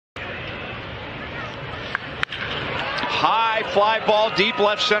high fly ball deep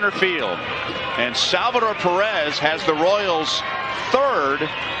left center field. And Salvador Perez has the Royals' third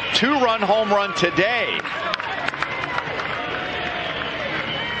two-run home run today.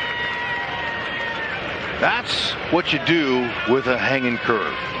 That's what you do with a hanging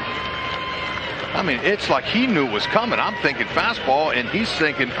curve. I mean, it's like he knew it was coming. I'm thinking fastball, and he's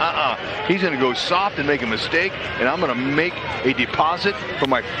thinking, he's going to go soft and make a mistake, and I'm going to make a deposit for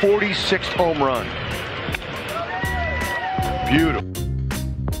my 46th home run. Beautiful.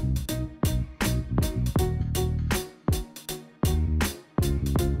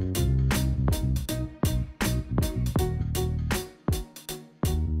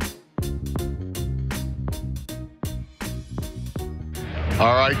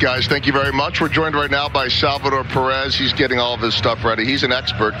 All right, guys, thank you very much. We're joined right now by Salvador Perez. He's getting all of his stuff ready. He's an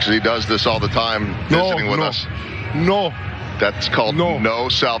expert because he does this all the time, visiting with us. No. That's called no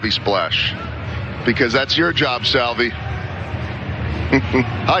Salvi Splash, because that's your job, Salvi.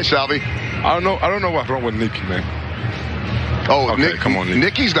 Hi, Salvi. I don't know what's wrong with Nicky, man. Oh, okay, come on, Nicky.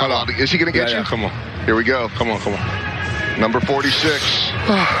 Nicky's not out. Is he going to get you? Yeah, come on. Here we go. Come on. Number 46.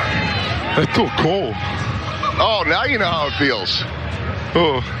 It's too cold. Oh, now you know how it feels.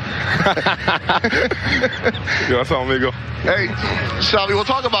 Oh. Yo, what's up, amigo? Hey, Salvi, we'll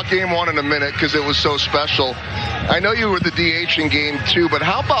talk about game one in a minute because it was so special. I know you were the DH in game two, but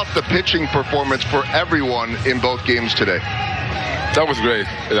how about the pitching performance for everyone in both games today? That was great.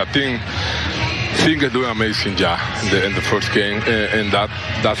 I think Singh is doing an amazing job in the first game, and that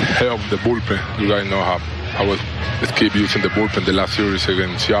helped the bullpen. You guys know how I was keep using the bullpen the last series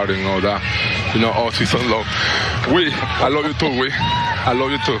against Seattle and all that. You know, all season long. I love you too, I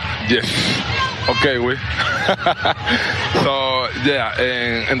love you too. Yes. Okay, So, yeah,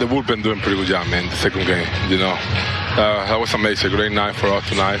 and the bullpen doing pretty good job, man, the second game, you know. That was amazing. Great night for us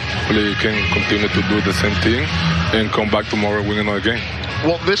tonight. Hopefully we can continue to do the same thing and come back tomorrow and win another game.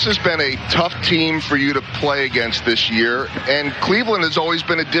 Well, this has been a tough team for you to play against this year, and Cleveland has always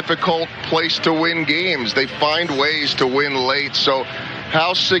been a difficult place to win games. They find ways to win late. So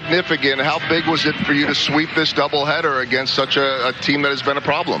how significant, how big was it for you to sweep this doubleheader against such a team that has been a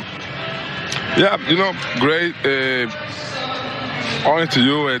problem? Yeah, you know, great. Honest to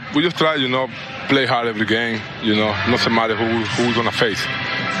you, we just try, you know, play hard every game, you know, not matter who we're going to face.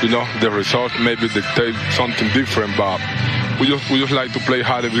 You know, the result maybe dictate something different, but we just like to play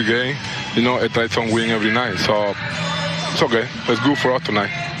hard every game, you know, and try to win every night. So it's okay. It's good for us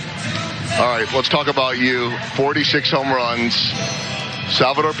tonight. All right, let's talk about you. 46 home runs.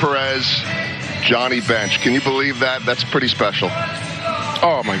 Salvador Perez, Johnny Bench. Can you believe that? That's pretty special.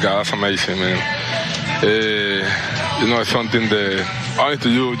 Oh, my God, that's amazing, man. You know, it's something that, honest to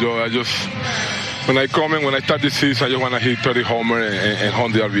you, Joe, when I start this season, I just want to hit 30 homer and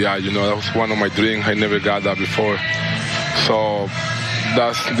 100 RBI. You know, that was one of my dreams. I never got that before. So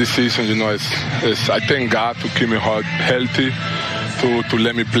that's this season, you know, I thank God to keep me healthy, to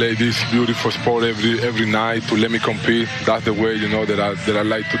let me play this beautiful sport every night, to let me compete. That's the way, you know, that I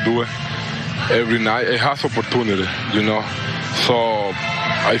like to do it. Every night, it has opportunity, you know. So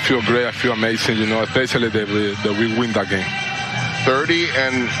I feel great, I feel amazing, you know, especially that we win that game. 30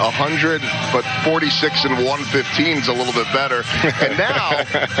 and 100, but 46 and 115 is a little bit better. And now,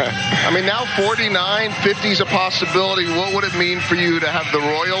 I mean, now 49, 50 is a possibility. What would it mean for you to have the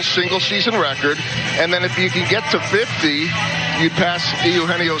Royals single season record? And then if you can get to 50, you'd pass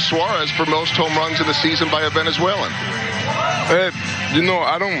Eugenio Suarez for most home runs in the season by a Venezuelan. You know,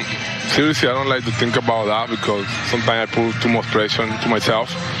 seriously, I don't like to think about that because sometimes I put too much pressure to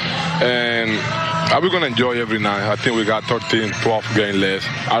myself. And we're going to enjoy every night. I think we got 13, 12 games left.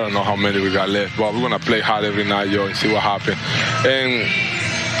 I don't know how many we got left, but we're going to play hard every night, yo, and see what happens. And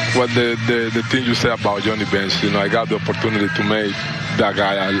what the thing you said about Johnny Bench, you know, I got the opportunity to make that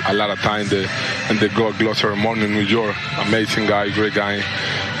guy a lot of time in the Gold Glove ceremony in New York. Amazing guy, great guy.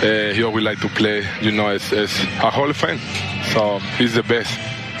 He always like to play, you know, it's a Hall of Fame. So he's the best.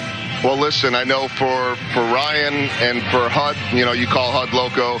 Well, listen, I know for Ryan and for Hud, you know, you call Hud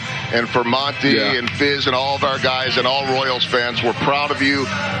Loco, and for Monty and Fizz and all of our guys and all Royals fans, we're proud of you.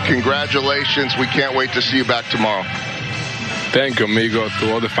 Congratulations. We can't wait to see you back tomorrow. Thank you, amigo.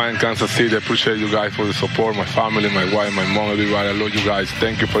 To all the fans in Kansas City, I appreciate you guys for the support. My family, my wife, my mom, everybody. I love you guys.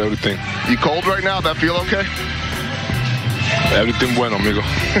 Thank you for everything. You cold right now? That feel okay? Everything bueno, amigo.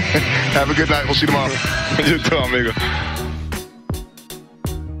 Have a good night. We'll see you tomorrow. You too, amigo.